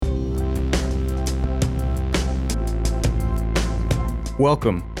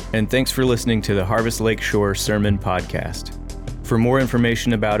Welcome, and thanks for listening to the Harvest Lakeshore Sermon Podcast. For more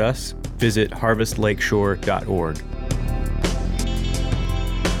information about us, visit harvestlakeshore.org.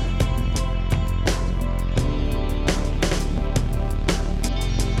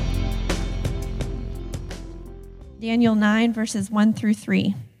 Daniel 9, verses 1 through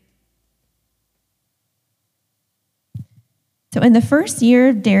 3. So in the first year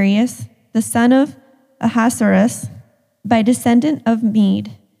of Darius, the son of Ahasuerus, by descendant of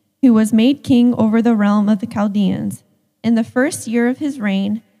Mede, who was made king over the realm of the Chaldeans, in the first year of his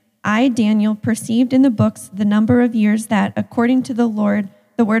reign, I, Daniel, perceived in the books the number of years that, according to the word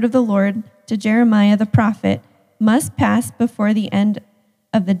of the Lord to Jeremiah the prophet, must pass before the end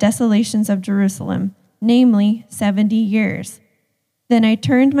of the desolations of Jerusalem, namely 70 years. Then I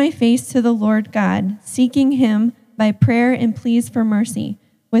turned my face to the Lord God, seeking him by prayer and pleas for mercy,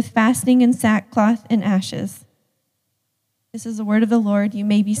 with fasting and sackcloth and ashes. This is the word of the Lord. You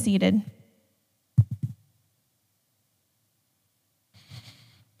may be seated.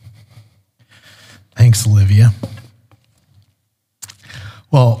 Thanks, Olivia.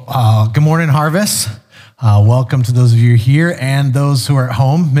 Well, good morning, Harvest. Welcome to those of you here and those who are at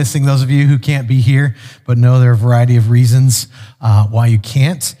home, missing those of you who can't be here, but know there are a variety of reasons why you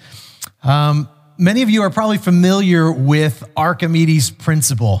can't. Many of you are probably familiar with Archimedes'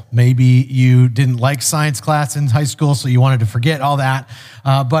 principle. Maybe you didn't like science class in high school, so you wanted to forget all that.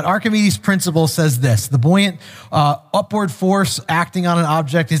 But Archimedes' principle says this: the buoyant upward force acting on an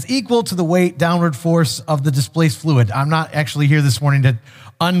object is equal to the weight downward force of the displaced fluid. I'm not actually here this morning to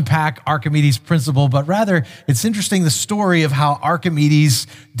unpack Archimedes' principle, but rather it's interesting the story of how Archimedes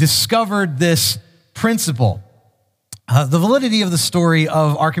discovered this principle. The validity of the story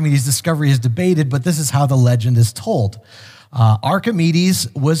of Archimedes' discovery is debated, but this is how the legend is told. Archimedes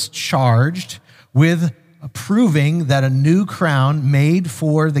was charged with proving that a new crown made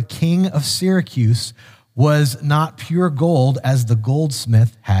for the king of Syracuse was not pure gold as the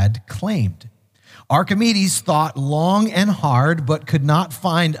goldsmith had claimed. Archimedes thought long and hard, but could not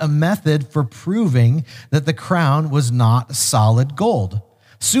find a method for proving that the crown was not solid gold.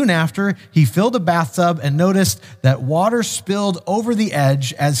 Soon after, he filled a bathtub and noticed that water spilled over the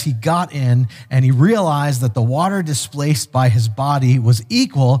edge as he got in, and he realized that the water displaced by his body was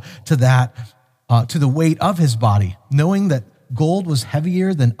equal to the weight of his body. Knowing that gold was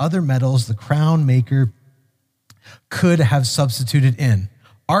heavier than other metals, the crown maker could have substituted in.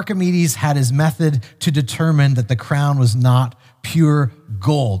 Archimedes had his method to determine that the crown was not pure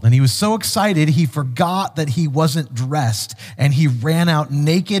gold. And he was so excited, he forgot that he wasn't dressed, and he ran out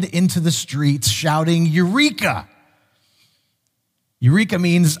naked into the streets shouting, "Eureka!" Eureka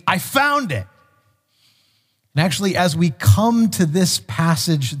means, I found it. And actually, as we come to this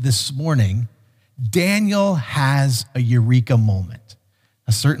passage this morning, Daniel has a eureka moment.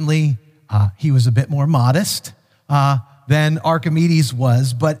 Certainly, he was a bit more modest than Archimedes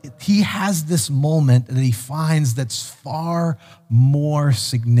was, but he has this moment that he finds that's far more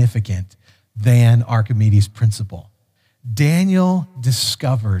significant than Archimedes' principle. Daniel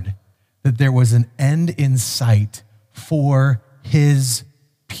discovered that there was an end in sight for his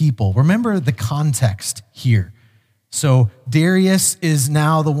people. Remember the context here. So Darius is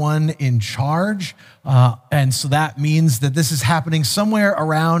now the one in charge, and so that means that this is happening somewhere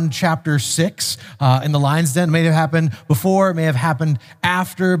around chapter 6 in the lion's den. It may have happened before, it may have happened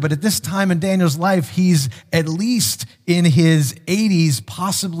after, but at this time in Daniel's life, he's at least in his 80s,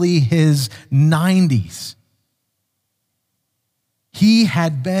 possibly his 90s. He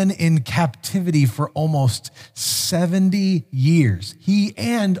had been in captivity for almost 70 years, he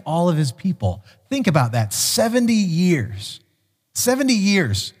and all of his people. Think about that, 70 years. 70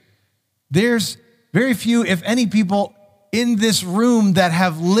 years. There's very few, if any, people in this room that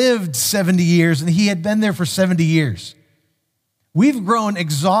have lived 70 years, and he had been there for 70 years. We've grown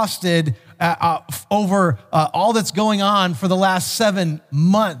exhausted over all that's going on for the last 7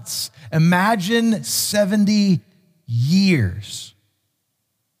 months. Imagine 70 years.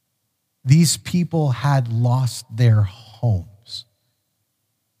 These people had lost their homes.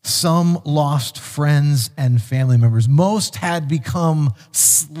 Some lost friends and family members. Most had become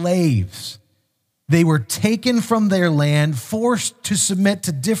slaves. They were taken from their land, forced to submit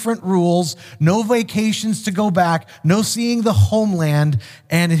to different rules, no vacations to go back, no seeing the homeland,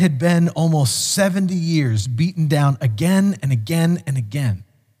 and it had been almost 70 years beaten down again and again and again.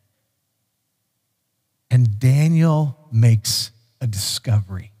 And Daniel makes a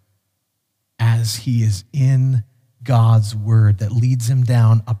discovery as he is in God's word that leads him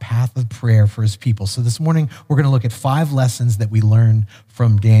down a path of prayer for his people. So this morning, we're going to look at 5 lessons that we learn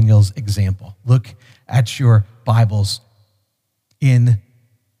from Daniel's example. Look at your Bibles in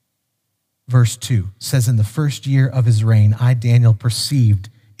verse 2. It says, in the first year of his reign, I, Daniel, perceived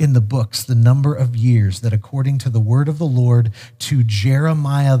in the books the number of years that according to the word of the Lord to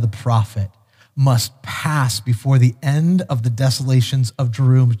Jeremiah the prophet must pass before the end of the desolations of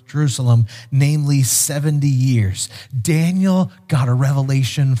Jerusalem, namely 70 years. Daniel got a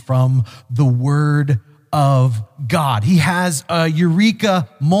revelation from the word of God. He has a eureka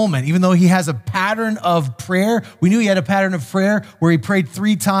moment, even though he has a pattern of prayer. We knew he had a pattern of prayer where he prayed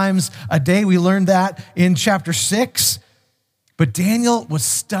 3 times a day. We learned that in chapter 6. But Daniel was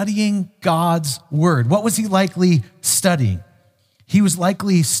studying God's word. What was he likely studying? He was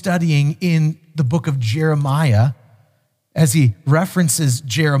likely studying in the book of Jeremiah, as he references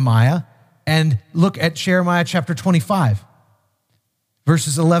Jeremiah. And look at Jeremiah chapter 25.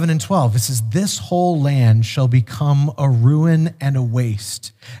 Verses 11 and 12, it says, this whole land shall become a ruin and a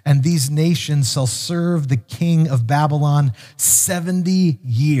waste, and these nations shall serve the king of Babylon 70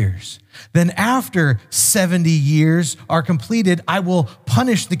 years. Then after 70 years are completed, I will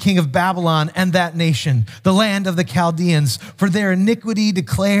punish the king of Babylon and that nation, the land of the Chaldeans, for their iniquity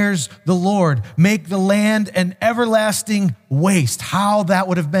declares the Lord. Make the land an everlasting waste. How that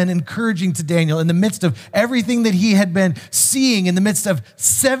would have been encouraging to Daniel in the midst of everything that he had been seeing in the midst of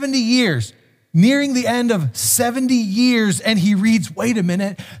 70 years, nearing the end of 70 years, and he reads, wait a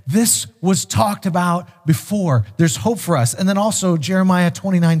minute, this was talked about before. There's hope for us. And then also Jeremiah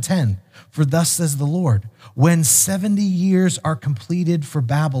 29:10, for thus says the Lord, when 70 years are completed for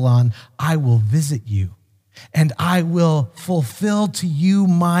Babylon, I will visit you, and I will fulfill to you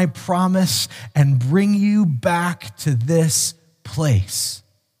my promise and bring you back to this place.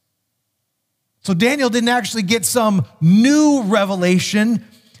 So Daniel didn't actually get some new revelation.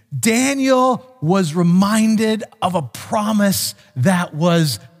 Daniel was reminded of a promise that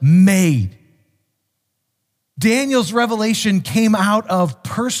was made. Daniel's revelation came out of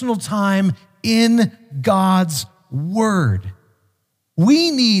personal time in God's word.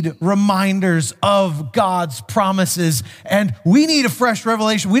 We need reminders of God's promises, and we need a fresh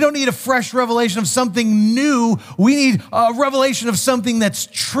revelation. We don't need a fresh revelation of something new. We need a revelation of something that's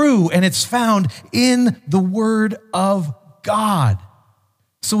true, and it's found in the word of God.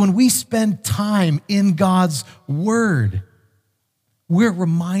 So when we spend time in God's word, we're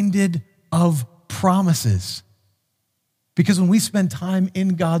reminded of promises. Because when we spend time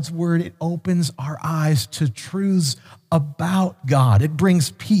in God's word, it opens our eyes to truths about God. It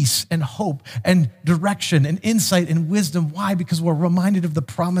brings peace and hope and direction and insight and wisdom. Why? Because we're reminded of the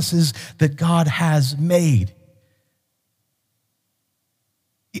promises that God has made.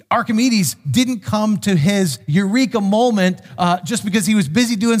 Archimedes didn't come to his eureka moment just because he was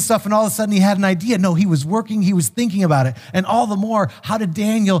busy doing stuff and all of a sudden he had an idea. No, he was working, he was thinking about it. And all the more, how did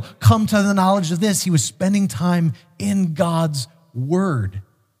Daniel come to the knowledge of this? He was spending time in God's word,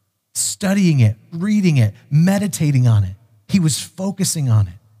 studying it, reading it, meditating on it. He was focusing on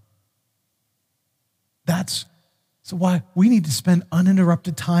it. That's why we need to spend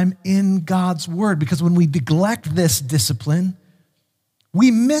uninterrupted time in God's word, because when we neglect this discipline, we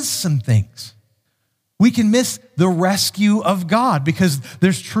miss some things. We can miss the rescue of God because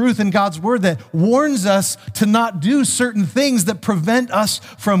there's truth in God's word that warns us to not do certain things that prevent us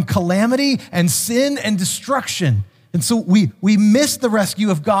from calamity and sin and destruction. And so we miss the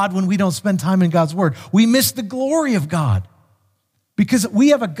rescue of God when we don't spend time in God's word. We miss the glory of God because we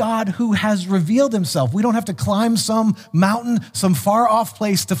have a God who has revealed himself. We don't have to climb some mountain, some far off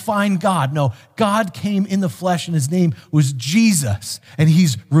place to find God. No, God came in the flesh and his name was Jesus. And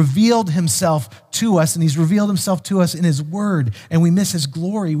he's revealed himself to us, and he's revealed himself to us in his word. And we miss his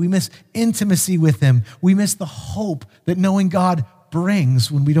glory. We miss intimacy with him. We miss the hope that knowing God brings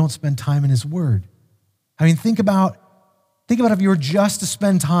when we don't spend time in his word. I mean, think about if you were just to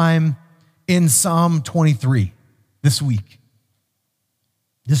spend time in Psalm 23 this week.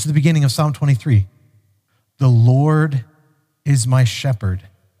 This is the beginning of Psalm 23. The Lord is my shepherd.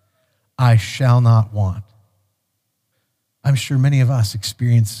 I shall not want. I'm sure many of us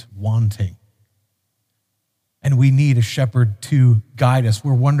experience wanting. And we need a shepherd to guide us.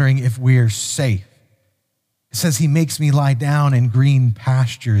 We're wondering if we're safe. It says he makes me lie down in green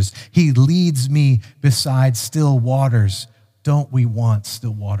pastures. He leads me beside still waters. Don't we want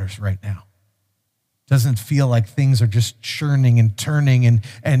still waters right now? Doesn't feel like things are just churning and turning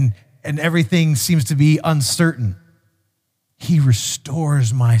and everything seems to be uncertain. He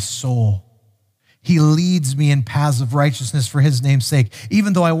restores my soul. He leads me in paths of righteousness for his name's sake.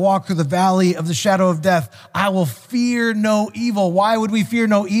 Even though I walk through the valley of the shadow of death, I will fear no evil. Why would we fear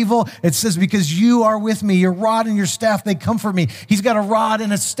no evil? It says, because you are with me. Your rod and your staff, they comfort me. He's got a rod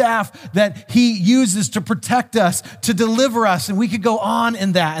and a staff that he uses to protect us, to deliver us. And we could go on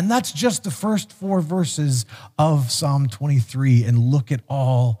in that. And that's just the first 4 verses of Psalm 23. And look at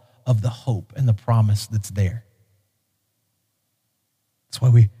all of the hope and the promise that's there. That's why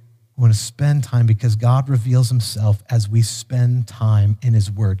we want to spend time, because God reveals himself as we spend time in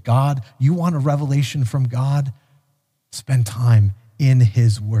his word. God, you want a revelation from God? Spend time in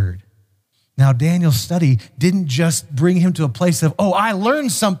his word. Now, Daniel's study didn't just bring him to a place of, oh, I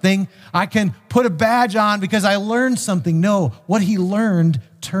learned something. I can put a badge on because I learned something. No, what he learned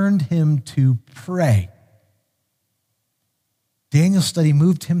turned him to pray. Daniel's study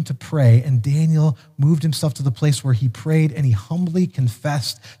moved him to pray, and Daniel moved himself to the place where he prayed and he humbly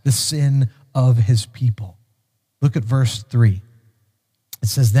confessed the sin of his people. Look at verse 3. It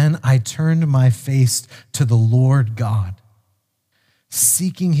says, then I turned my face to the Lord God,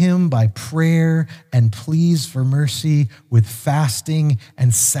 seeking him by prayer and pleas for mercy with fasting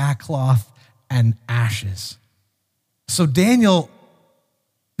and sackcloth and ashes. So Daniel,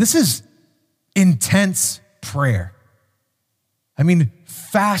 this is intense prayer. I mean,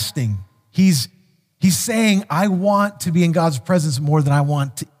 fasting. He's saying, I want to be in God's presence more than I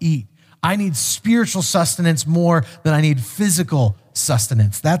want to eat. I need spiritual sustenance more than I need physical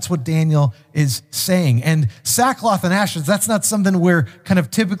sustenance. That's what Daniel is saying. And sackcloth and ashes, that's not something we're kind of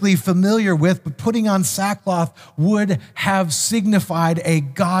typically familiar with, but putting on sackcloth would have signified a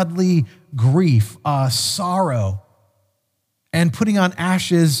godly grief, sorrow. And putting on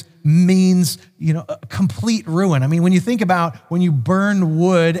ashes means, a complete ruin. I mean, when you think about when you burn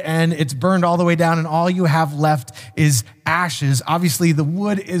wood and it's burned all the way down and all you have left is ashes, obviously the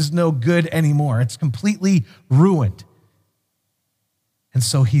wood is no good anymore. It's completely ruined. And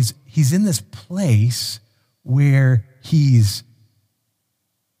so he's in this place where he's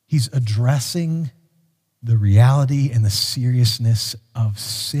addressing the reality and the seriousness of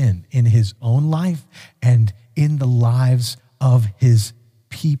sin in his own life and in the lives of his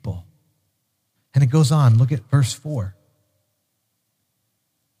people. And it goes on. Look at verse 4.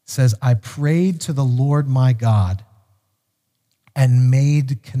 It says, I prayed to the Lord my God and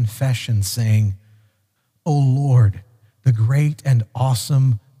made confession, saying, O Lord, the great and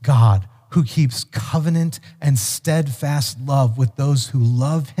awesome God, who keeps covenant and steadfast love with those who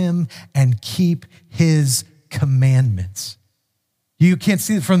love him and keep his commandments. You can't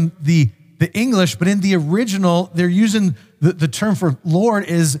see it from the English, but in the original, they're using the term for Lord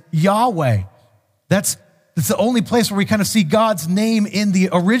is Yahweh. That's the only place where we kind of see God's name in the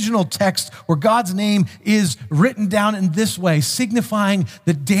original text, where God's name is written down in this way, signifying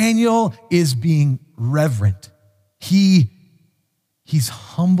that Daniel is being reverent. He's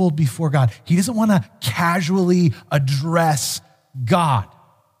humbled before God. He doesn't want to casually address God.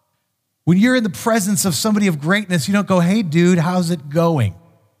 When you're in the presence of somebody of greatness, you don't go, hey, dude, how's it going?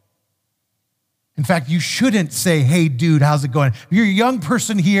 In fact, you shouldn't say, hey, dude, how's it going? If you're a young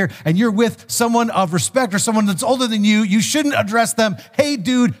person here and you're with someone of respect or someone that's older than you, you shouldn't address them, hey,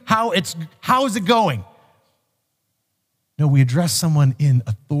 dude, how is it going? No, we address someone in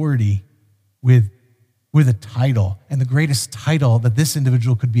authority with a title. And the greatest title that this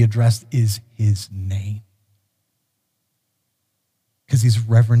individual could be addressed is his name. Because he's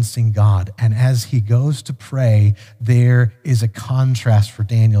reverencing God. And as he goes to pray, there is a contrast for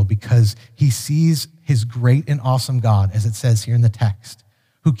Daniel because he sees his great and awesome God, as it says here in the text,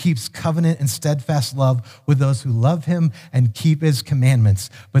 who keeps covenant and steadfast love with those who love him and keep his commandments.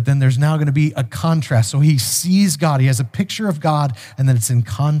 But then there's now going to be a contrast. So he sees God. He has a picture of God, and then it's in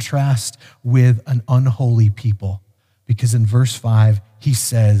contrast with an unholy people. Because in verse 5, he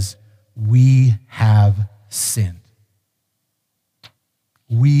says, we have sinned.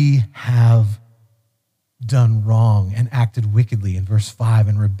 We have done wrong and acted wickedly in verse 5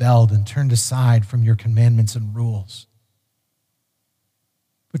 and rebelled and turned aside from your commandments and rules.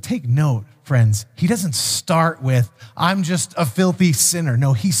 But take note, friends, he doesn't start with, I'm just a filthy sinner.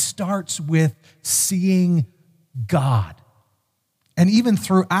 No, he starts with seeing God. And even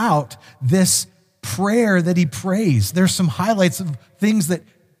throughout this prayer that he prays, there's some highlights of things that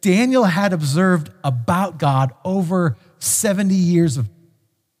Daniel had observed about God over 70 years of.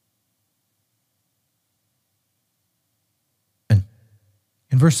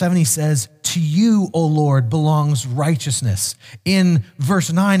 In verse 7, he says, to you, O Lord, belongs righteousness. In verse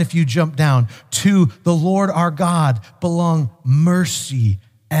 9, if you jump down, to the Lord our God belong mercy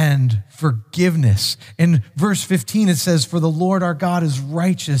and forgiveness. In verse 15, it says, for the Lord our God is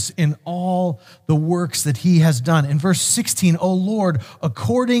righteous in all all the works that he has done. In verse 16, O Lord,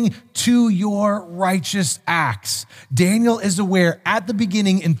 according to your righteous acts. Daniel is aware at the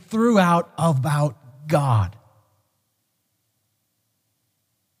beginning and throughout about God.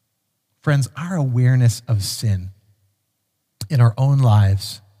 Friends, our awareness of sin in our own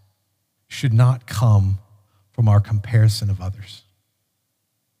lives should not come from our comparison of others.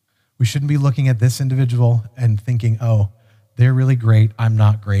 We shouldn't be looking at this individual and thinking, oh, they're really great, I'm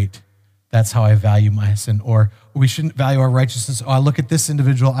not great. That's how I value my sin. Or we shouldn't value our righteousness. Oh, I look at this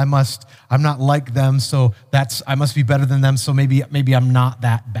individual, I'm not like them, so I must be better than them, so maybe I'm not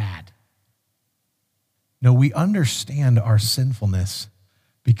that bad. No, we understand our sinfulness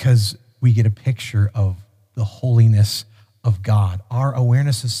because we get a picture of the holiness of God. Our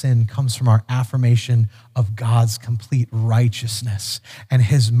awareness of sin comes from our affirmation of God's complete righteousness and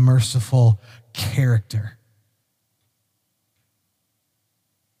his merciful character.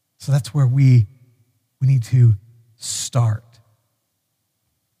 So that's where we need to start.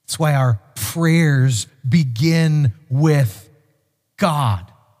 That's why our prayers begin with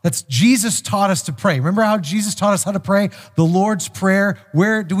God. That's Jesus taught us to pray. Remember how Jesus taught us how to pray? The Lord's Prayer.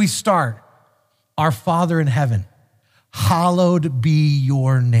 Where do we start? Our Father in heaven, hallowed be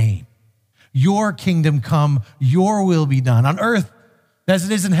your name. Your kingdom come, your will be done on earth as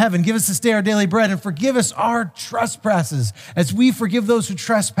it is in heaven. Give us this day our daily bread and forgive us our trespasses as we forgive those who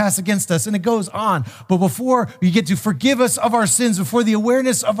trespass against us. And it goes on. But before you get to forgive us of our sins, before the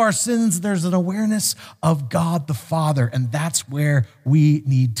awareness of our sins, there's an awareness of God the Father. And that's where we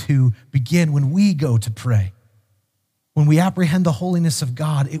need to begin when we go to pray. When we apprehend the holiness of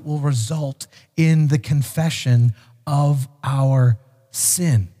God, it will result in the confession of our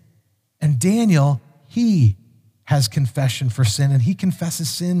sin. And Daniel, he has confession for sin, and he confesses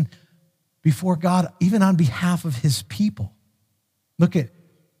sin before God, even on behalf of his people. Look at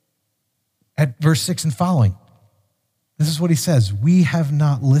verse 6 and following. This is what he says. We have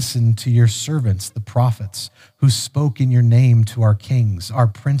not listened to your servants, the prophets, who spoke in your name to our kings, our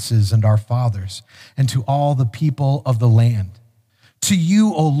princes, and our fathers, and to all the people of the land. To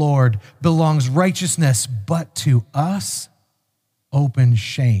you, O Lord, belongs righteousness, but to us, open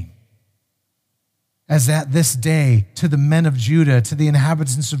shame. As at this day, to the men of Judah, to the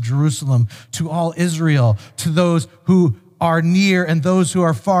inhabitants of Jerusalem, to all Israel, to those who are near and those who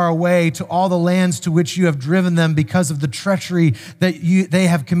are far away, to all the lands to which you have driven them because of the treachery that they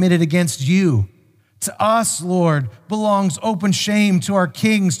have committed against you. To us, Lord, belongs open shame, to our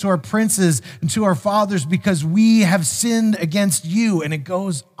kings, to our princes, and to our fathers, because we have sinned against you. And it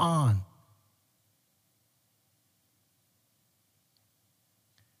goes on.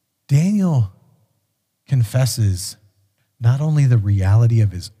 Daniel confesses not only the reality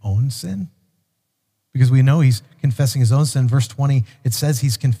of his own sin, because we know he's confessing his own sin. Verse 20, it says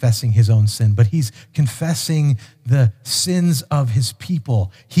he's confessing his own sin, but he's confessing the sins of his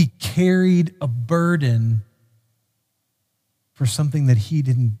people. He carried a burden for something that he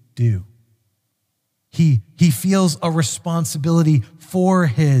didn't do. He feels a responsibility for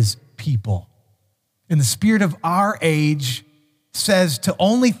his people. And the spirit of our age says to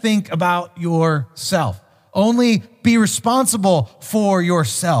only think about yourself, only be responsible for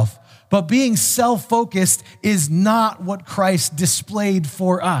yourself. But being self-focused is not what Christ displayed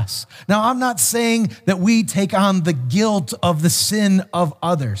for us. Now, I'm not saying that we take on the guilt of the sin of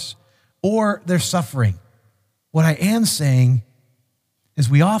others or their suffering. What I am saying is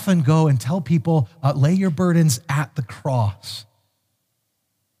we often go and tell people, lay your burdens at the cross.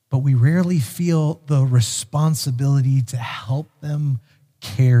 But we rarely feel the responsibility to help them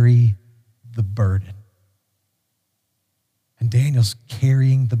carry the burden. And Daniel's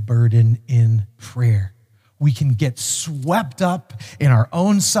carrying the burden in prayer. We can get swept up in our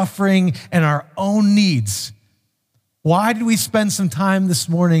own suffering and our own needs. Why did we spend some time this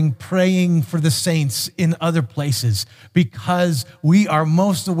morning praying for the saints in other places? Because we are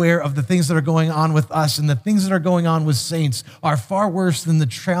most aware of the things that are going on with us, and the things that are going on with saints are far worse than the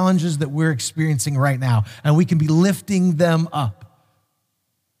challenges that we're experiencing right now. And we can be lifting them up.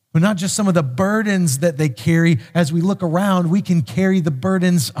 But not just some of the burdens that they carry. As we look around, we can carry the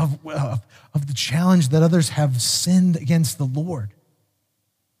burdens of the challenge that others have sinned against the Lord.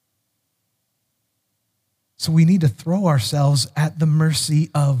 So we need to throw ourselves at the mercy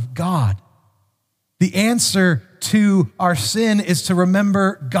of God. The answer to our sin is to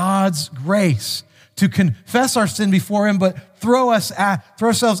remember God's grace, to confess our sin before him, but throw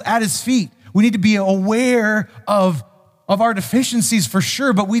ourselves at his feet. We need to be aware of our deficiencies for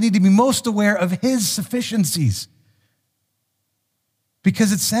sure, but we need to be most aware of his sufficiencies.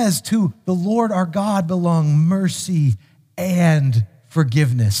 Because it says, to the Lord our God belong mercy and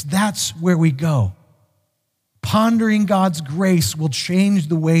forgiveness. That's where we go. Pondering God's grace will change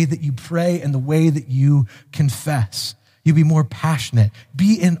the way that you pray and the way that you confess. You'll be more passionate.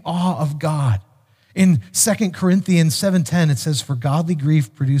 Be in awe of God. In 2 Corinthians 7:10, it says, "For godly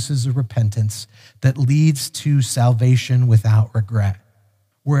grief produces a repentance that leads to salvation without regret,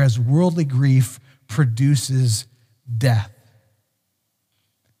 whereas worldly grief produces death."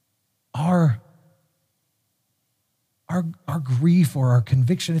 Our grief or our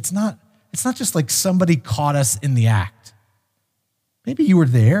conviction, it's not just like somebody caught us in the act. Maybe you were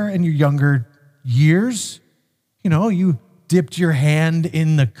there in your younger years. You dipped your hand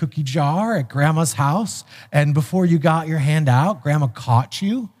in the cookie jar at grandma's house, and before you got your hand out, grandma caught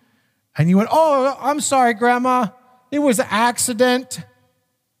you, and you went, "Oh, I'm sorry, grandma. It was an accident."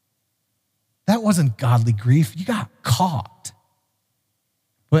 That wasn't godly grief. You got caught.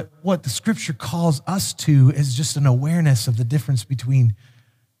 But what the scripture calls us to is just an awareness of the difference between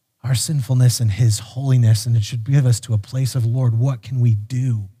our sinfulness and his holiness, and it should give us to a place of, Lord, what can we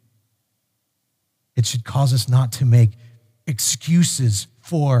do? It should cause us not to make excuses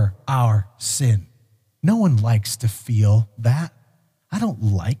for our sin. No one likes to feel that. I don't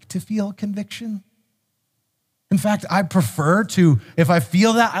like to feel conviction. In fact, I prefer to, if I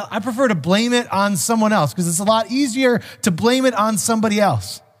feel that, I prefer to blame it on someone else because it's a lot easier to blame it on somebody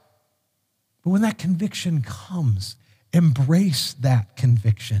else. But when that conviction comes, embrace that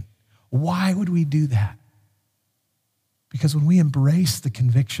conviction. Why would we do that? Because when we embrace the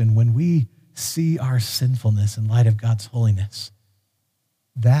conviction, when we see our sinfulness in light of God's holiness,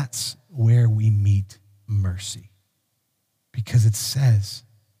 that's where we meet mercy. Because it says,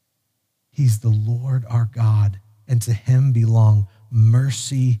 he's the Lord our God, and to him belong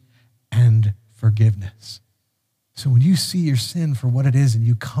mercy and forgiveness. So when you see your sin for what it is and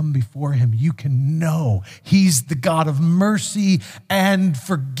you come before him, you can know he's the God of mercy and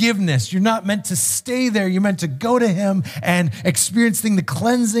forgiveness. You're not meant to stay there. You're meant to go to him and experiencing the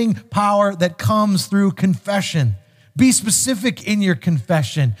cleansing power that comes through confession. Be specific in your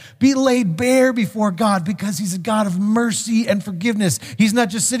confession. Be laid bare before God because he's a God of mercy and forgiveness. He's not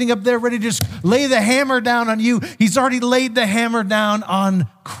just sitting up there ready to just lay the hammer down on you. He's already laid the hammer down on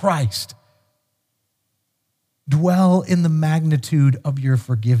Christ. Dwell in the magnitude of your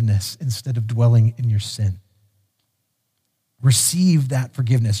forgiveness instead of dwelling in your sin. Receive that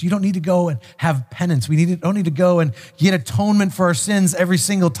forgiveness. You don't need to go and have penance. We don't need to go and get atonement for our sins every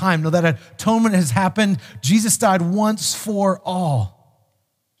single time. No, that atonement has happened. Jesus died once for all.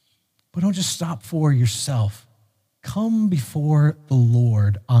 But don't just stop for yourself. Come before the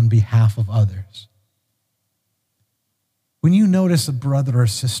Lord on behalf of others. When you notice a brother or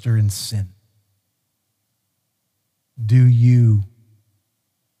sister in sin, do you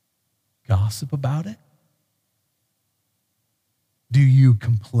gossip about it? Do you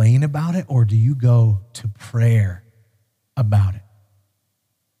complain about it, or do you go to prayer about it?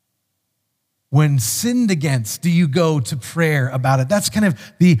 When sinned against, do you go to prayer about it? That's kind of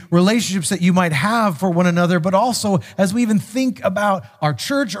the relationships that you might have for one another, but also as we even think about our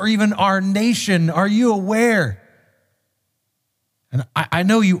church or even our nation, are you aware? And I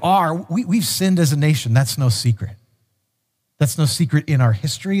know you are. We've sinned as a nation. That's no secret. That's no secret in our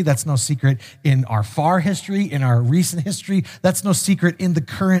history. That's no secret in our far history, in our recent history. That's no secret in the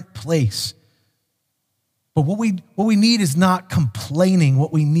current place. But what we need is not complaining.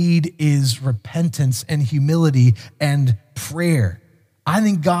 What we need is repentance and humility and prayer. I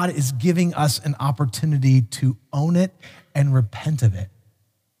think God is giving us an opportunity to own it and repent of it.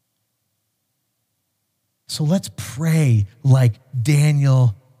 So let's pray like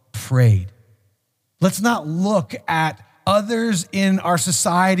Daniel prayed. Let's not look at others in our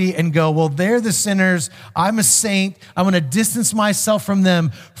society and go, well, they're the sinners. I'm a saint. I'm going to distance myself from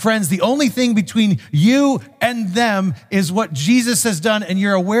them. Friends, the only thing between you and them is what Jesus has done and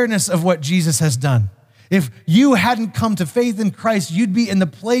your awareness of what Jesus has done. If you hadn't come to faith in Christ, you'd be in the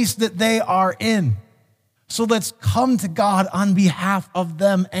place that they are in. So let's come to God on behalf of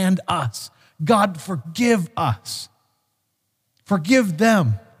them and us. God, forgive us. Forgive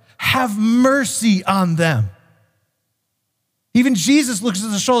them. Have mercy on them. Even Jesus looks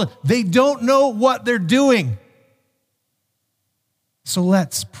at the shoulder. They don't know what they're doing. So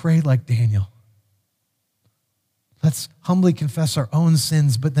let's pray like Daniel. Let's humbly confess our own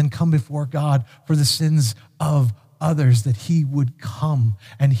sins, but then come before God for the sins of others, that he would come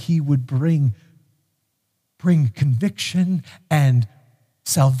and he would bring conviction and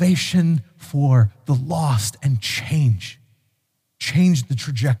salvation for the lost and change the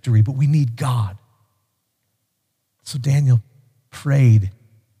trajectory. But we need God. So Daniel prayed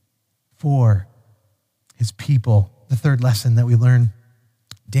for his people. The third lesson that we learn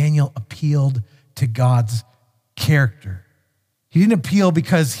Daniel appealed to God's character. He didn't appeal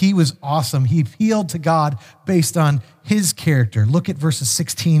because he was awesome. He appealed to God based on his character. Look at verses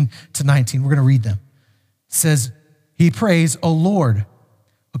 16 to 19. We're going to read them. It says, he prays, O Lord,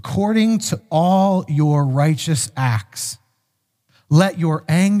 according to all your righteous acts, let your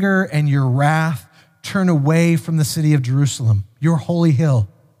anger and your wrath turn away from the city of Jerusalem, your holy hill,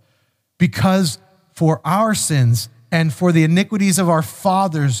 because for our sins and for the iniquities of our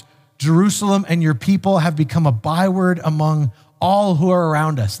fathers, Jerusalem and your people have become a byword among all who are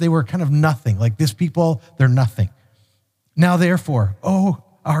around us. They were kind of nothing. Like this people, they're nothing. Now therefore, oh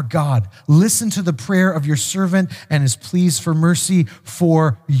our God, listen to the prayer of your servant and his pleas for mercy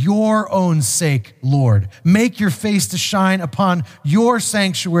for your own sake, Lord. Make your face to shine upon your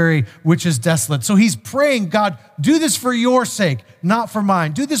sanctuary, which is desolate. So he's praying, God, do this for your sake, not for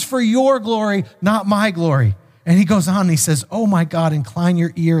mine. Do this for your glory, not my glory. And he goes on and he says, oh my God, incline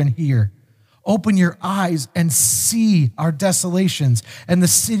your ear and hear. Open your eyes and see our desolations and the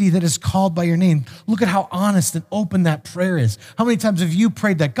city that is called by your name. Look at how honest and open that prayer is. How many times have you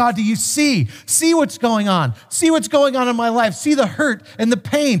prayed that? God, do you see? See what's going on. See what's going on in my life. See the hurt and the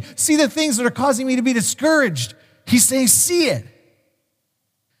pain. See the things that are causing me to be discouraged. He's saying, see it.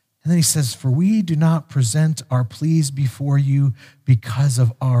 And then he says, for we do not present our pleas before you because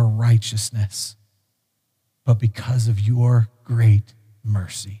of our righteousness, but because of your great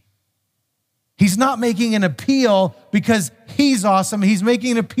mercy. He's not making an appeal because he's awesome. He's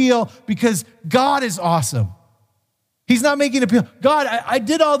making an appeal because God is awesome. He's not making an appeal. God, I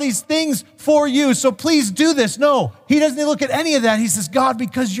did all these things for you, so please do this. No, he doesn't look at any of that. He says, God,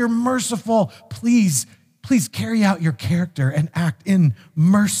 because you're merciful, please carry out your character and act in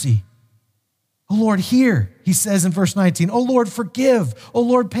mercy. Oh Lord, hear, he says in verse 19. Oh Lord, forgive. Oh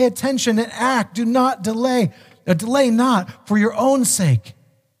Lord, pay attention and act. Do not delay. Delay not for your own sake.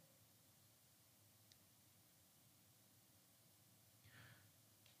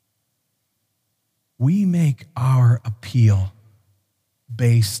 We make our appeal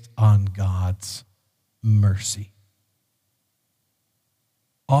based on God's mercy.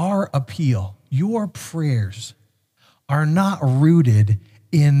 Our appeal, your prayers, are not rooted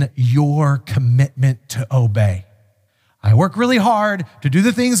in your commitment to obey. I work really hard to do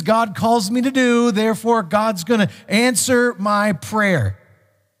the things God calls me to do, therefore God's going to answer my prayer.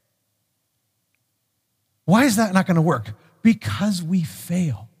 Why is that not going to work? Because we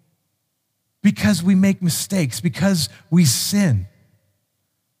fail. Because we make mistakes, because we sin.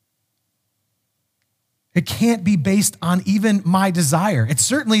 It can't be based on even my desire. It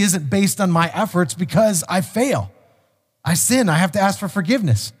certainly isn't based on my efforts because I fail. I sin. I have to ask for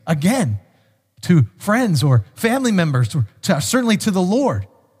forgiveness again to friends or family members, or certainly to the Lord.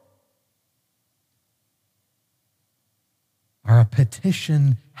 Our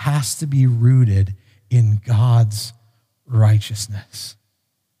petition has to be rooted in God's righteousness.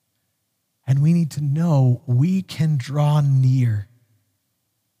 And we need to know we can draw near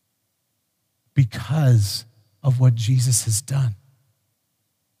because of what Jesus has done.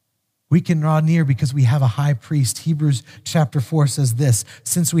 We can draw near because we have a high priest. Hebrews chapter 4 says this,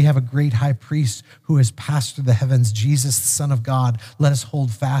 since we have a great high priest who has passed through the heavens, Jesus, the Son of God, let us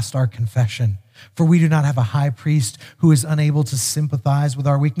hold fast our confession. For we do not have a high priest who is unable to sympathize with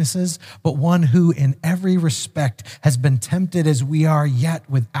our weaknesses, but one who in every respect has been tempted as we are, yet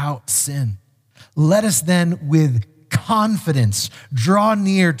without sin. Let us then with confidence draw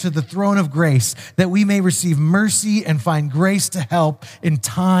near to the throne of grace that we may receive mercy and find grace to help in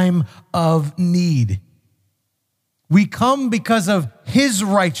time of need. We come because of his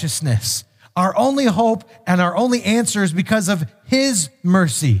righteousness. Our only hope and our only answer is because of his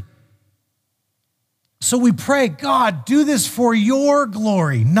mercy. So we pray, God, do this for your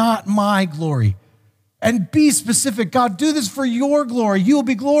glory, not my glory. And be specific. God, do this for your glory. You will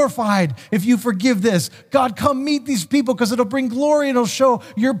be glorified if you forgive this. God, come meet these people because it'll bring glory. It'll show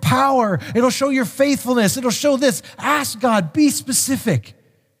your power. It'll show your faithfulness. It'll show this. Ask God, be specific.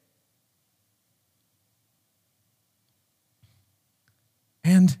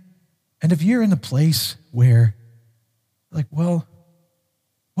 And if you're in a place where, like, well,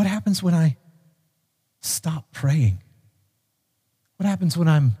 what happens when I stop praying? What happens when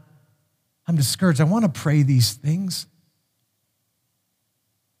I'm discouraged? I want to pray these things.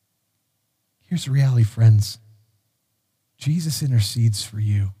 Here's the reality, friends. Jesus intercedes for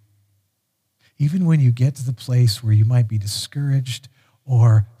you. Even when you get to the place where you might be discouraged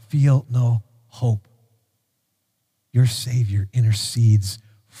or feel no hope, your Savior intercedes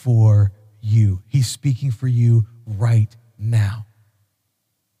for you. He's speaking for you right now.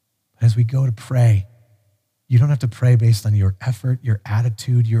 As we go to pray, You don't have to pray based on your effort, your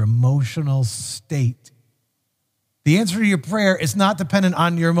attitude, your emotional state. The answer to your prayer is not dependent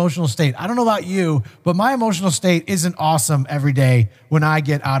on your emotional state. I don't know about you, but my emotional state isn't awesome every day when I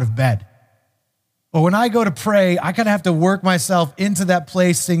get out of bed. Or when I go to pray, I kind of have to work myself into that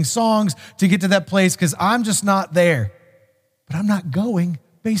place, sing songs to get to that place because I'm just not there. But I'm not going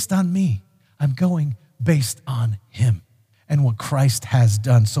based on me. I'm going based on him and what Christ has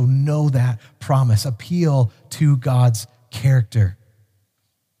done. So know that promise. Appeal to God's character.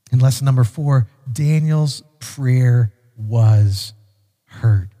 And lesson number 4, Daniel's prayer was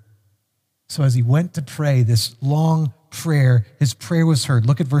heard. So as he went to pray this long prayer, his prayer was heard.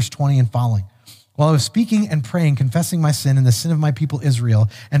 Look at verse 20 and following. While I was speaking and praying, confessing my sin and the sin of my people Israel,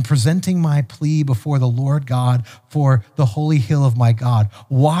 and presenting my plea before the Lord God for the holy hill of my God,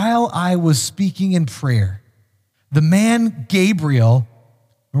 while I was speaking in prayer, the man Gabriel,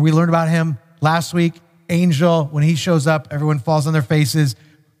 we learned about him last week, angel, when he shows up, everyone falls on their faces,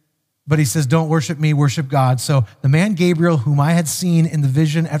 but he says, don't worship me, worship God. So the man Gabriel, whom I had seen in the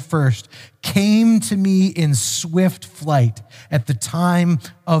vision at first, came to me in swift flight at the time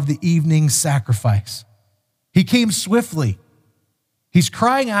of the evening sacrifice. He came swiftly. He's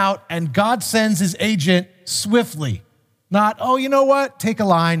crying out, and God sends his agent swiftly. Not, oh, you know what? Take a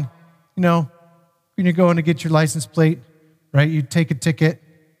line. You know, when you're going to get your license plate, right? You take a ticket.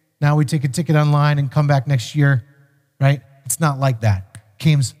 Now we take a ticket online and come back next year, right? It's not like that.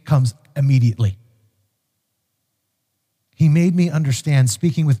 Comes immediately. He made me understand,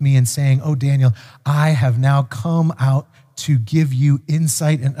 speaking with me and saying, oh, Daniel, I have now come out to give you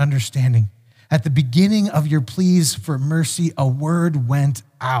insight and understanding. At the beginning of your pleas for mercy, a word went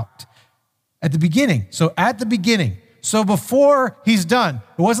out. At the beginning. So before he's done,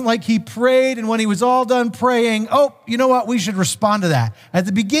 it wasn't like he prayed and when he was all done praying, oh, you know what? We should respond to that. At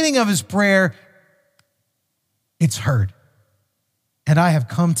the beginning of his prayer, it's heard. And I have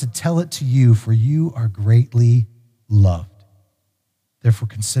come to tell it to you, for you are greatly loved. Therefore,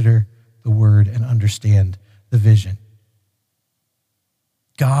 consider the word and understand the vision.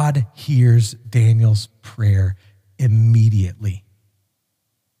 God hears Daniel's prayer immediately.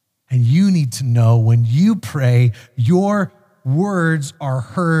 And you need to know when you pray, your words are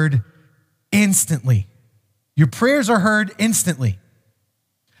heard instantly. Your prayers are heard instantly.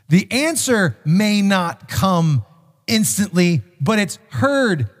 The answer may not come instantly, but it's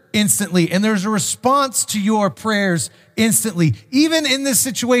heard instantly. And there's a response to your prayers instantly. Even in this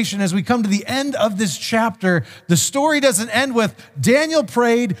situation, as we come to the end of this chapter, the story doesn't end with Daniel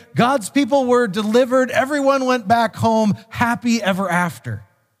prayed, God's people were delivered, everyone went back home, happy ever after.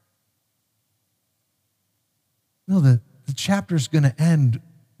 No, the chapter's going to end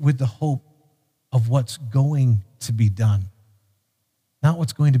with the hope of what's going to be done, not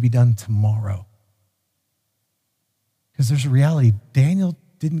what's going to be done tomorrow. Because there's a reality, Daniel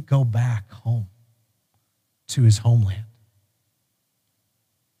didn't go back home to his homeland.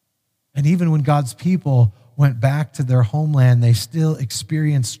 And even when God's people went back to their homeland, they still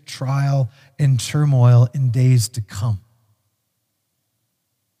experienced trial and turmoil in days to come.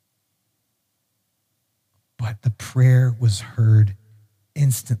 But the prayer was heard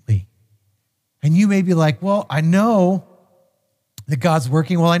instantly. And you may be like, well, I know that God's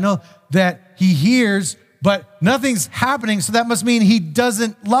working. Well, I know that he hears, but nothing's happening, so that must mean he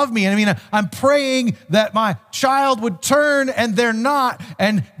doesn't love me. And I mean, I'm praying that my child would turn and they're not,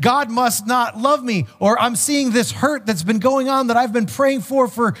 and God must not love me. Or I'm seeing this hurt that's been going on that I've been praying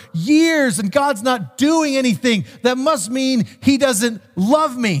for years, and God's not doing anything. That must mean he doesn't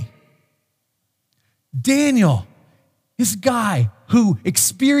love me. Daniel, this guy who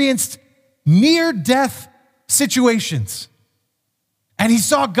experienced near-death situations, and he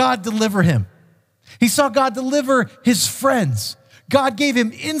saw God deliver him. He saw God deliver his friends. God gave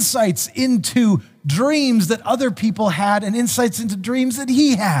him insights into dreams that other people had and insights into dreams that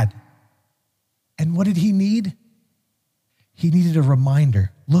he had. And what did he need? He needed a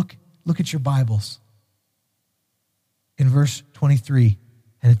reminder. Look at your Bibles. In verse 23,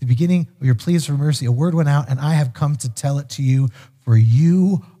 and at the beginning of your pleas for mercy, a word went out, and I have come to tell it to you, for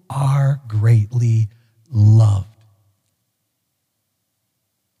you are greatly loved.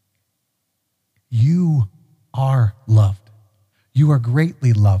 You are loved. You are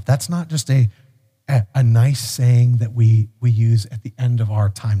greatly loved. That's not just a nice saying that we use at the end of our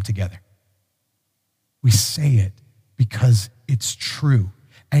time together. We say it because it's true.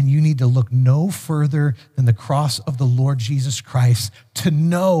 And you need to look no further than the cross of the Lord Jesus Christ to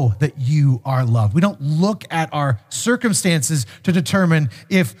know that you are loved. We don't look at our circumstances to determine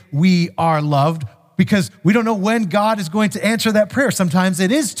if we are loved. because we don't know when God is going to answer that prayer. Sometimes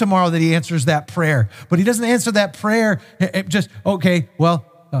it is tomorrow that he answers that prayer, but he doesn't answer that prayer just, okay, well,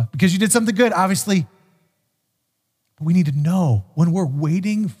 because you did something good, obviously. But we need to know when we're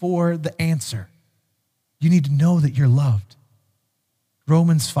waiting for the answer, you need to know that you're loved.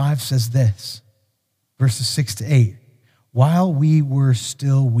 Romans 5 says this, verses 6-8, while we were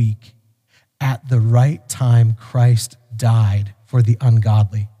still weak, at the right time, Christ died for the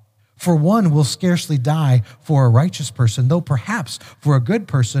ungodly. For one will scarcely die for a righteous person, though perhaps for a good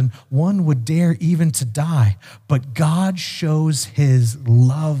person, one would dare even to die. But God shows his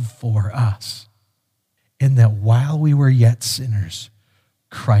love for us in that while we were yet sinners,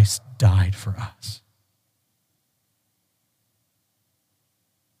 Christ died for us.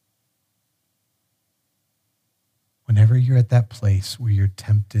 Whenever you're at that place where you're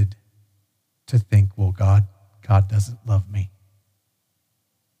tempted to think, well, God doesn't love me.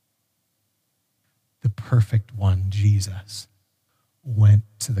 The perfect one, Jesus, went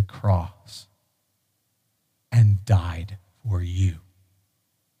to the cross and died for you.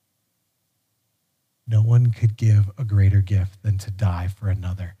 No one could give a greater gift than to die for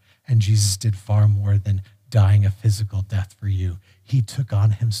another. And Jesus did far more than dying a physical death for you. He took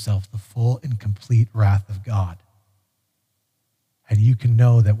on himself the full and complete wrath of God. And you can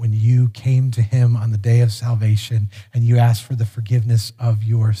know that when you came to him on the day of salvation and you asked for the forgiveness of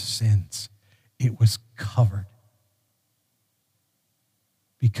your sins, it was covered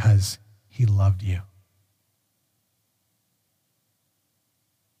because he loved you.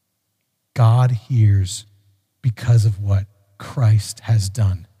 God hears because of what Christ has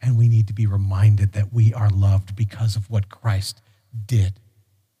done, and we need to be reminded that we are loved because of what Christ did.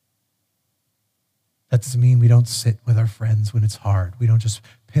 That doesn't mean we don't sit with our friends when it's hard. We don't just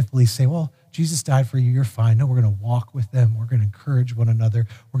pithily say, well, Jesus died for you, you're fine. No, we're going to walk with them. We're going to encourage one another.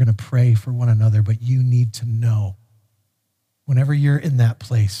 We're going to pray for one another. But you need to know, whenever you're in that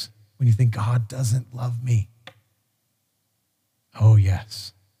place, when you think God doesn't love me, oh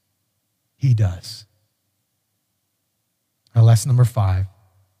yes, he does. Now, lesson number 5,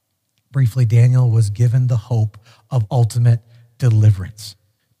 briefly, Daniel was given the hope of ultimate deliverance.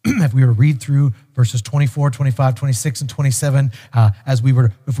 If we were to read through verses 24, 25, 26, and 27, if we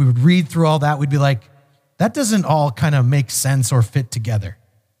would read through all that, we'd be like, that doesn't all kind of make sense or fit together.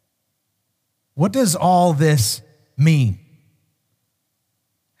 What does all this mean?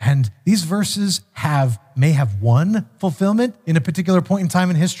 And these verses may have one fulfillment in a particular point in time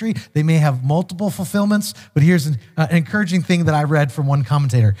in history. They may have multiple fulfillments, but here's an encouraging thing that I read from one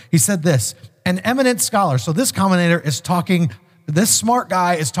commentator. He said this, an eminent scholar, so this commentator is talking, this smart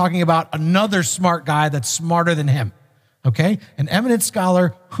guy is talking about another smart guy that's smarter than him, okay? An eminent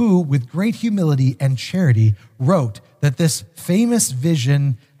scholar who, with great humility and charity, wrote that this famous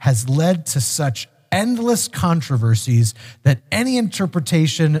vision has led to such endless controversies that any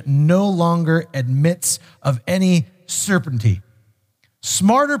interpretation no longer admits of any certainty.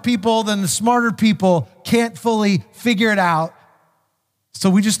 Smarter people than the smarter people can't fully figure it out, so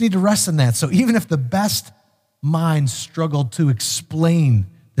we just need to rest in that. So even if the best minds struggled to explain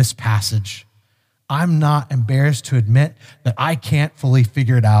this passage, I'm not embarrassed to admit that I can't fully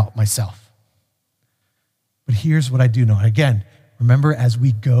figure it out myself. But here's what I do know. Again, remember, as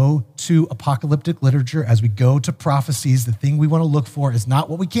we go to apocalyptic literature, as we go to prophecies, the thing we want to look for is not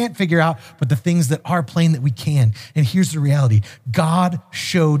what we can't figure out, but the things that are plain that we can. And here's the reality. God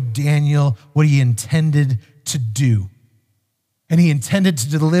showed Daniel what he intended to do. And he intended to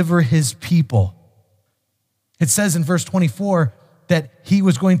deliver his people. It says in verse 24 that he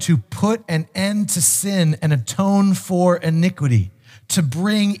was going to put an end to sin and atone for iniquity, to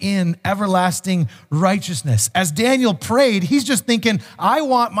bring in everlasting righteousness. As Daniel prayed, he's just thinking, I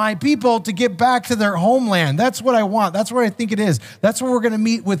want my people to get back to their homeland. That's what I want. That's where I think it is. That's where we're going to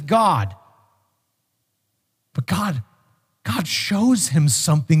meet with God. But God shows him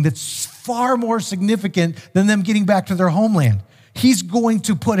something that's far more significant than them getting back to their homeland. He's going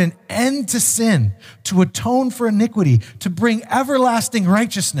to put an end to sin, to atone for iniquity, to bring everlasting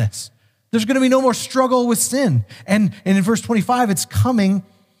righteousness. There's going to be no more struggle with sin. And in verse 25, it's coming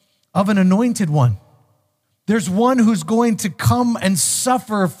of an anointed one. There's one who's going to come and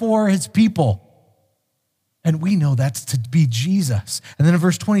suffer for his people. And we know that's to be Jesus. And then in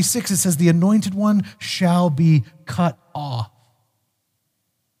verse 26, it says, the anointed one shall be cut off.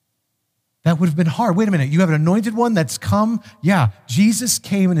 That would have been hard. Wait a minute, you have an anointed one that's come? Yeah, Jesus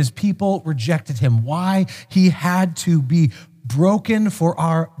came and his people rejected him. Why? He had to be broken for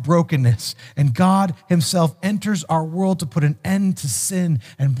our brokenness. And God himself enters our world to put an end to sin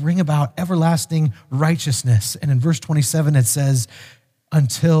and bring about everlasting righteousness. And in verse 27, it says,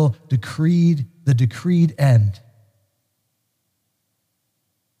 until the decreed end.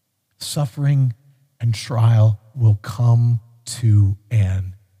 Suffering and trial will come to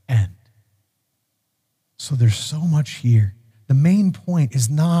an end. So there's so much here. The main point is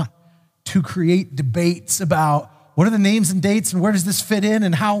not to create debates about what are the names and dates and where does this fit in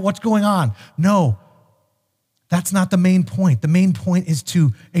and what's going on. No, that's not the main point. The main point is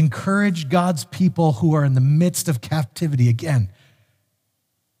to encourage God's people who are in the midst of captivity. Again,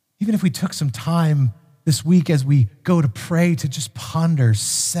 even if we took some time this week as we go to pray to just ponder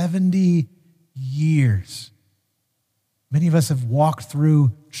 70 years. Many of us have walked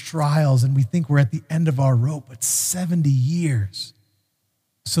through trials and we think we're at the end of our rope, but 70 years.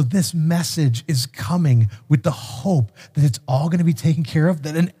 So this message is coming with the hope that it's all going to be taken care of,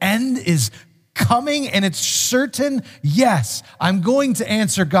 that an end is coming and it's certain. Yes, I'm going to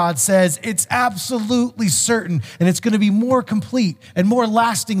answer, God says. It's absolutely certain, and it's going to be more complete and more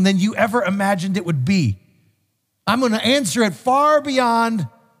lasting than you ever imagined it would be. I'm going to answer it far beyond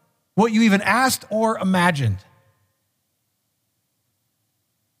what you even asked or imagined.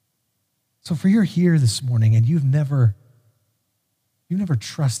 So if you're here this morning and you've never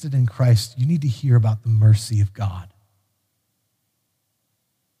trusted in Christ, you need to hear about the mercy of God.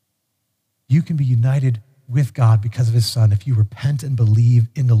 You can be united with God because of his Son if you repent and believe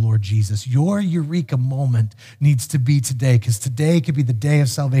in the Lord Jesus. Your eureka moment needs to be today, because today could be the day of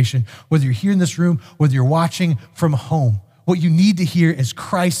salvation. Whether you're here in this room, whether you're watching from home, what you need to hear is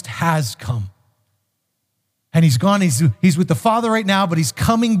Christ has come. And he's gone, he's with the Father right now, but he's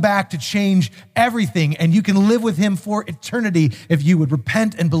coming back to change everything. And you can live with him for eternity if you would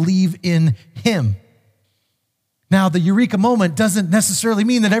repent and believe in him. Now, the eureka moment doesn't necessarily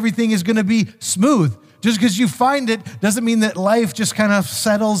mean that everything is going to be smooth. Just because you find it doesn't mean that life just kind of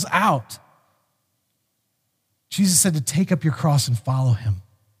settles out. Jesus said to take up your cross and follow him.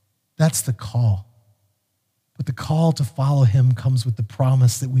 That's the call. But the call to follow him comes with the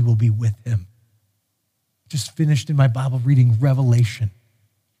promise that we will be with him. Just finished in my Bible reading Revelation.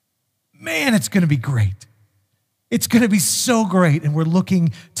 Man, it's going to be great. It's going to be so great, and we're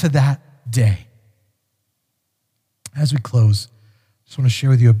looking to that day. As we close, I just want to share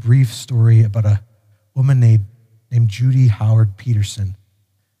with you a brief story about a woman named Judy Howard Peterson.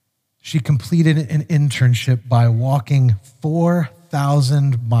 She completed an internship by walking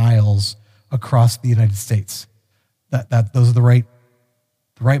 4,000 miles across the United States. Those are the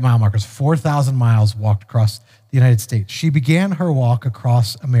right mile markers. 4,000 miles walked across the United States. She began her walk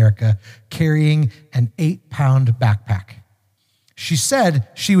across America carrying an 8-pound backpack. She said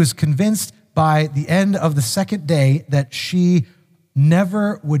she was convinced by the end of the second day that she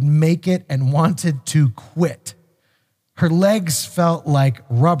never would make it and wanted to quit. Her legs felt like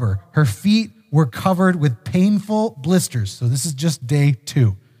rubber. Her feet were covered with painful blisters. So this is just day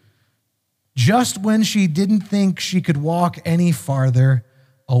 2. Just when she didn't think she could walk any farther,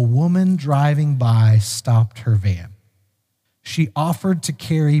 a woman driving by stopped her van. She offered to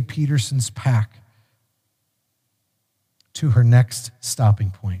carry Peterson's pack to her next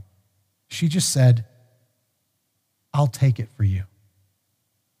stopping point. She just said, "I'll take it for you."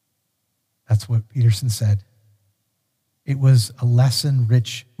 That's what Peterson said. It was a lesson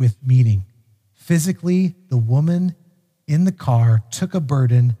rich with meaning. Physically, the woman in the car took a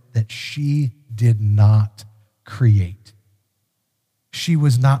burden that she did not create. She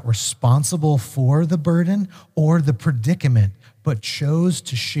was not responsible for the burden or the predicament, but chose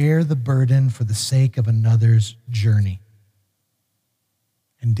to share the burden for the sake of another's journey.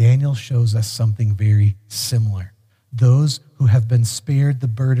 And Daniel shows us something very similar. Those who have been spared the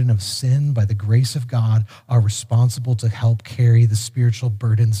burden of sin by the grace of God are responsible to help carry the spiritual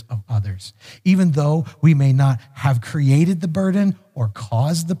burdens of others. Even though we may not have created the burden or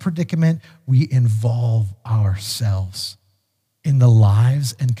caused the predicament, we involve ourselves in the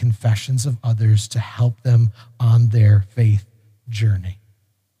lives and confessions of others to help them on their faith journey.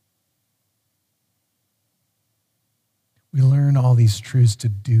 We learn all these truths to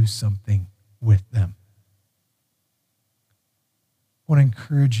do something with them. I want to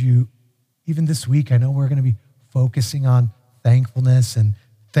encourage you, even this week, I know we're going to be focusing on thankfulness and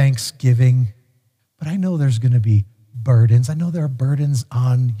thanksgiving, but I know there's going to be burdens. I know there are burdens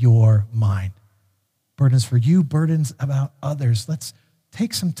on your mind. Burdens for you, burdens about others. Let's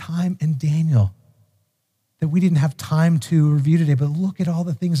take some time in Daniel that we didn't have time to review today, but look at all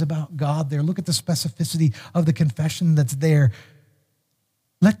the things about God there. Look at the specificity of the confession that's there.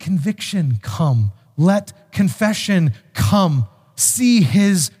 Let conviction come. Let confession come. See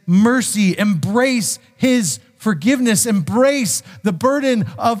his mercy. Embrace his forgiveness, embrace the burden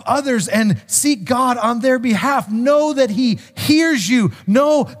of others, and seek God on their behalf. Know that He hears you.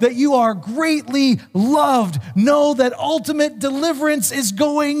 Know that you are greatly loved. Know that ultimate deliverance is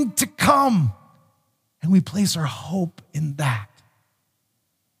going to come. And we place our hope in that.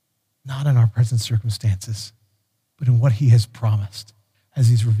 Not in our present circumstances, but in what He has promised as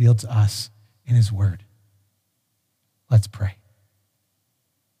He's revealed to us in His word. Let's pray.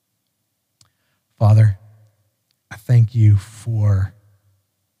 Father, I thank you for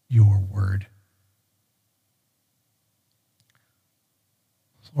your word.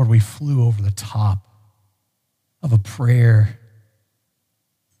 Lord, we flew over the top of a prayer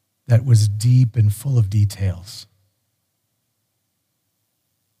that was deep and full of details.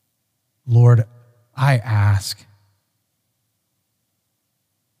 Lord, I ask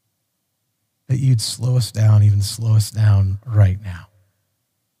that you'd slow us down, even slow us down right now.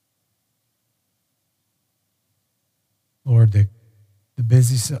 Lord, the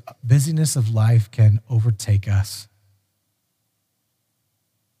busyness of life can overtake us.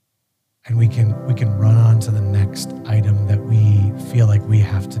 And we can run on to the next item that we feel like we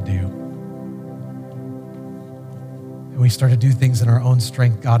have to do. And we start to do things in our own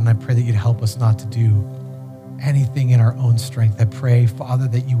strength, God, and I pray that you'd help us not to do anything in our own strength. I pray, Father,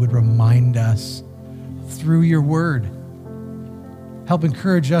 that you would remind us through your word. Help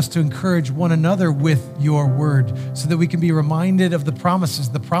encourage us to encourage one another with your word so that we can be reminded of the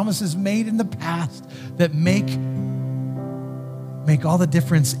promises made in the past that make all the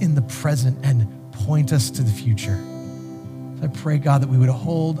difference in the present and point us to the future. So I pray, God, that we would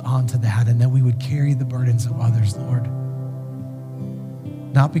hold on to that and that we would carry the burdens of others, Lord.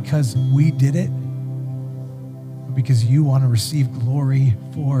 Not because we did it, but because you want to receive glory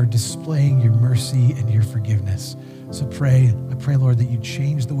for displaying your mercy and your forgiveness. So I pray, Lord, that you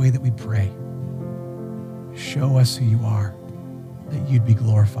change the way that we pray. Show us who you are, that you'd be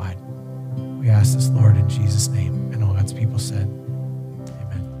glorified. We ask this, Lord, in Jesus' name. And all God's people said,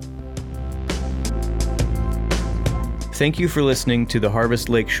 amen. Thank you for listening to the Harvest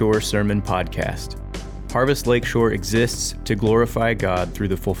Lakeshore Sermon Podcast. Harvest Lakeshore exists to glorify God through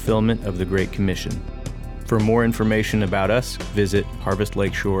the fulfillment of the Great Commission. For more information about us, visit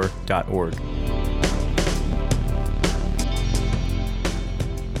harvestlakeshore.org.